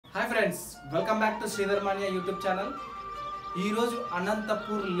Hi friends, welcome back to श्रीधर्मानिया YouTube channel.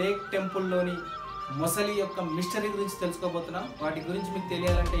 Anantapur lake temple Loni మొసలి యొక్క mystery గురించి తెలుసుకోబోతున్నాం। వాటి గురించి మీకు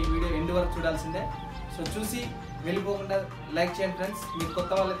తెలియాలంటే ఈ వీడియో ఎండ్ వరకు చూడాల్సిందే। సో చూసి వెళ్ళిపోకుండా లైక్ చేయండి ఫ్రెండ్స్। మీరు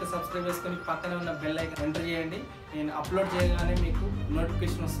కొత్త వాళ్ళైతే సబ్స్క్రైబ్ చేసుకొని పక్కనే ఉన్న బెల్ ఐకాన్ ఎంటర్ చేయండి। నేను అప్లోడ్ చేయగానే మీకు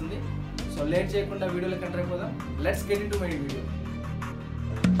నోటిఫికేషన్ వస్తుంది। సో లేట్ చేయకుండా వీడియోలోకి ఎంటర్ అయిపోదాం। Let's get into my video.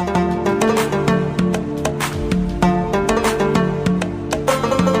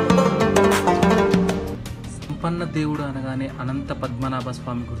 సంపన్న దేవుడు అనగానే అనంత పద్మనాభ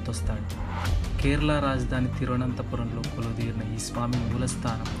స్వామి గుర్తొస్తాడు। కేరళ రాజధాని తిరువనంతపురంలో కొలువుదీరిన ఈ స్వామి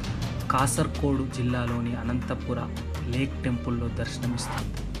మూలస్థానం కాసర్గోడు జిల్లాలోని అనంతపుర లేక్ టెంపుల్లో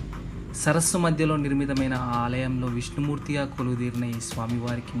దర్శనమిస్తుంది। సరస్సు మధ్యలో నిర్మితమైన ఆ ఆలయంలో విష్ణుమూర్తిగా కొలువుదీరిన ఈ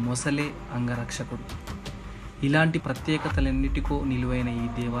స్వామివారికి మొసలే అంగరక్షకుడు। ఇలాంటి ప్రత్యేకతలన్నిటికో నిలువైన ఈ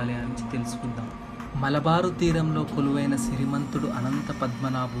దేవాలయాన్ని తెలుసుకుందాం। మలబారు తీరంలో కొలువైన సిరిమంతుడు అనంత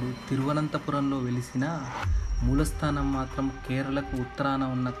పద్మనాభుడు తిరువనంతపురంలో వెలిసిన మూలస్థానం మాత్రం కేరళకు ఉత్తరాన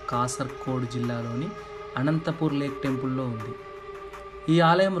ఉన్న కాసర్గోడ్ జిల్లాలోని అనంతపూర్ లేక్ టెంపుల్లో ఉంది। ఈ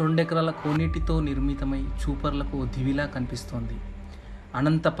ఆలయం 2 ఎకరాల కోనేటితో నిర్మితమై చూపర్లకు ఓ దివిలా కనిపిస్తోంది।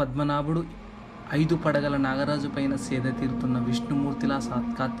 అనంత పద్మనాభుడు 5 పడగల నాగరాజు పైన సేద తీరుతున్న విష్ణుమూర్తిలా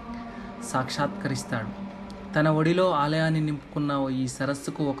సాక్షాత్కరిస్తాడు। తన ఒడిలో ఆలయాన్ని నింపుకున్న ఈ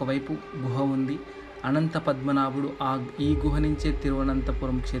సరస్సుకు ఒకవైపు గుహ ఉంది। అనంత పద్మనాభుడు ఈ గుహ నుంచే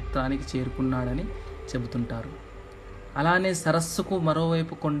తిరువనంతపురం క్షేత్రానికి చేరుకున్నాడని చెబుతుంటారు। అలానే సరస్సుకు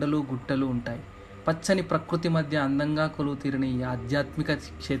మరోవైపు కొండలు గుట్టలు ఉంటాయి। పచ్చని ప్రకృతి మధ్య అందంగా కొలువుతీరిన ఈ ఆధ్యాత్మిక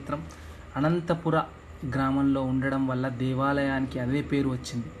క్షేత్రం అనంతపుర గ్రామంలో ఉండడం వల్ల దేవాలయానికి అదే పేరు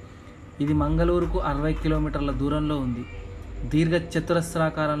వచ్చింది। ఇది మంగళూరుకు 60 కిలోమీటర్ల దూరంలో ఉంది। దీర్ఘ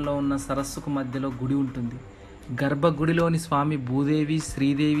చతురస్రాకారంలో ఉన్న సరస్సుకు మధ్యలో గుడి ఉంటుంది। గర్భగుడిలోని స్వామి భూదేవి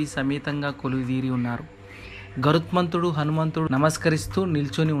శ్రీదేవి సమేతంగా కొలువుదీరి ఉన్నారు। గరుత్మంతుడు హనుమంతుడు నమస్కరిస్తూ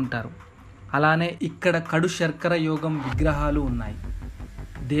నిల్చొని ఉంటారు। అలానే ఇక్కడ కడు శర్కర యోగం విగ్రహాలు ఉన్నాయి।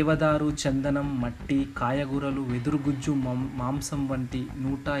 దేవదారు చందనం మట్టి కాయగూరలు వెదురుగుజ్జు మాంసం వంటి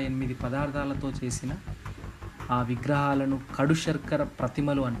 108 పదార్థాలతో చేసిన ఆ విగ్రహాలను కడు శర్కర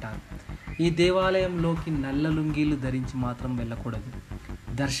ప్రతిమలు అంటారు। ఈ దేవాలయంలోకి నల్ల లుంగీలు ధరించి మాత్రం వెళ్ళకూడదు।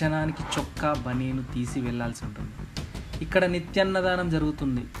 దర్శనానికి చొక్కా బనీను తీసి వెళ్లాల్సి ఉంటుంది। ఇక్కడ నిత్యాన్నదానం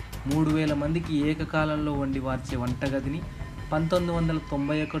జరుగుతుంది। 3000 మందికి ఏకకాలంలో వండి వార్చే వంటగదిని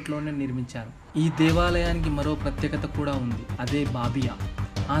 1991లోనే నిర్మించారు। ఈ దేవాలయానికి మరో ప్రత్యేకత కూడా ఉంది, అదే బాబియా।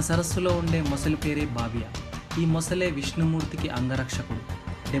 ఆ సరస్సులో ఉండే మొసలి పేరే బాబియా। ఈ మొసలే విష్ణుమూర్తికి అంగరక్షకుడు।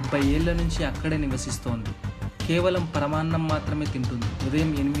 70 ఏళ్ల నుంచి అక్కడే నివసిస్తోంది। కేవలం పరమాన్నం మాత్రమే తింటుంది।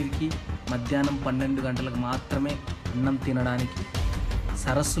 ఉదయం 8కి మధ్యాహ్నం 12 గంటలకు మాత్రమే అన్నం తినడానికి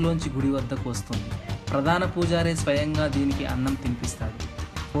సరస్సులోంచి గుడి వద్దకు వస్తుంది। ప్రధాన పూజారే స్వయంగా దీనికి అన్నం తినిపిస్తాడు।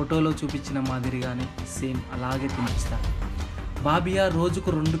 ఫోటోలో చూపించిన మాదిరిగానే సేమ్ అలాగే తినిపిస్తాడు। బాబియా రోజుకు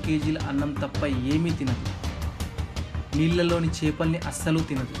 2 కేజీల అన్నం తప్ప ఏమీ తినదు। నీళ్లలోని చేపల్ని అస్సలు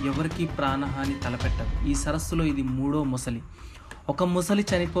తినదు। ఎవరికీ ప్రాణహాని తలపెట్టదు। ఈ సరస్సులో ఇది 3వ మొసలి। ఒక మొసలి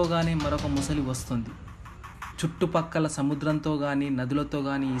చనిపోగానే మరొక మొసలి వస్తుంది। చుట్టుపక్కల సముద్రంతో కానీ నదులతో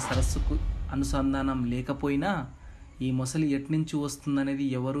కానీ ఈ సరస్సుకు అనుసంధానం లేకపోయినా ఈ మొసలి ఎట్నుంచి వస్తుందనేది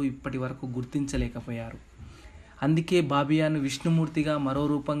ఎవరూ ఇప్పటి వరకు గుర్తించలేకపోయారు। అందుకే బాబియాను విష్ణుమూర్తిగా మరో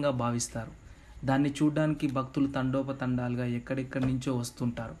రూపంగా భావిస్తారు। దాన్ని చూడడానికి భక్తులు తండోపతండాలుగా ఎక్కడెక్కడి నుంచో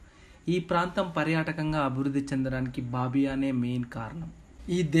వస్తుంటారు। ఈ ప్రాంతం పర్యాటకంగా అభివృద్ధి చెందడానికి బాబియానే మెయిన్ కారణం।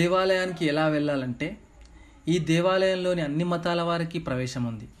 ఈ దేవాలయానికి ఎలా వెళ్ళాలంటే ఈ దేవాలయంలోని అన్ని మతాల వారికి ప్రవేశం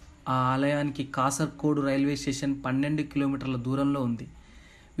ఉంది। ఆ ఆలయానికి కాసర్గోడు రైల్వే స్టేషన్ 12 కిలోమీటర్ల దూరంలో ఉంది।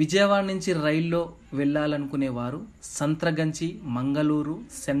 విజయవాడ నుంచి రైల్లో వెళ్ళాలనుకునేవారు సంత్రగంచి మంగళూరు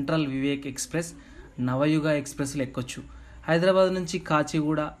సెంట్రల్ వివేక్ ఎక్స్ప్రెస్ నవయుగ ఎక్స్ప్రెస్లు ఎక్కొచ్చు। హైదరాబాద్ నుంచి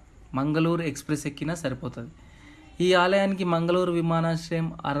కాచిగూడ మంగళూరు ఎక్స్ప్రెస్ ఎక్కినా సరిపోతుంది। ఈ ఆలయానికి మంగళూరు విమానాశ్రయం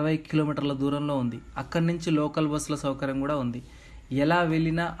 60 కిలోమీటర్ల దూరంలో ఉంది। అక్కడి నుంచి లోకల్ బస్సుల సౌకర్యం కూడా ఉంది। ఎలా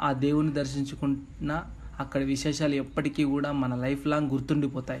వెళ్ళినా ఆ దేవుని దర్శించుకున్నా అక్కడి విశేషాలు ఎప్పటికీ కూడా మన లైఫ్ లాంగ్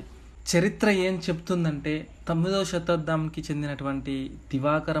గుర్తుండిపోతాయి। చరిత్ర ఏం చెప్తుందంటే 9వ శతాబ్దానికి చెందినటువంటి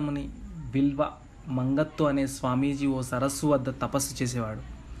దివాకరముని బిల్వ మంగత్తు అనే స్వామీజీ ఓ సరస్సు వద్ద తపస్సు చేసేవాడు।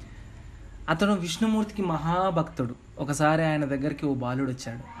 అతను విష్ణుమూర్తికి మహాభక్తుడు। ఒకసారి ఆయన దగ్గరికి ఓ బాలుడు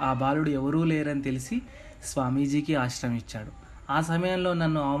వచ్చాడు। ఆ బాలుడు ఎవరూ లేరని తెలిసి స్వామీజీకి ఆశ్రయం ఇచ్చాడు। ఆ సమయంలో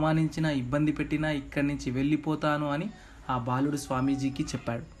నన్ను అవమానించినా ఇబ్బంది పెట్టినా ఇక్కడి నుంచి వెళ్ళిపోతాను అని ఆ బాలుడు స్వామీజీకి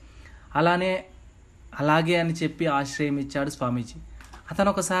చెప్పాడు। అలాగే అని చెప్పి ఆశ్రయం ఇచ్చాడు స్వామీజీ। అతను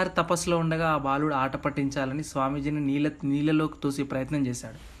ఒకసారి తపస్సులో ఉండగా ఆ బాలుడు ఆట పట్టించాలని స్వామీజీని నీళ్ళలోకి తోసే ప్రయత్నం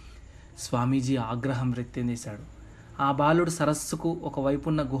చేశాడు। స్వామీజీ ఆగ్రహం వ్యక్తం చేశాడు। ఆ బాలుడు సరస్సుకు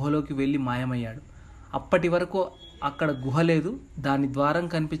ఒకవైపున్న గుహలోకి వెళ్ళి మాయమయ్యాడు। అప్పటి వరకు అక్కడ గుహ లేదు। దాని ద్వారం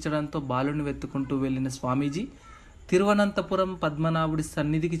కనిపించడంతో బాలుడిని వెతుక్కుంటూ వెళ్ళిన స్వామీజీ తిరువనంతపురం పద్మనాభుడి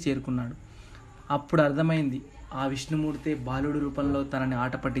సన్నిధికి చేరుకున్నాడు. అప్పుడు అర్థమైంది ఆ విష్ణుమూర్తే బాలుడి రూపంలో తనని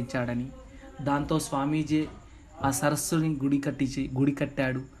ఆట పట్టించాడని. దాంతో స్వామీజీ ఆ సరస్సుని గుడి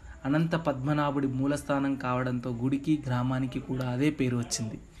కట్టాడు. అనంత పద్మనాభుడి మూలస్థానం కావడంతో గుడికి గ్రామానికి కూడా అదే పేరు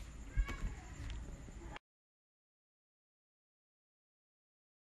వచ్చింది.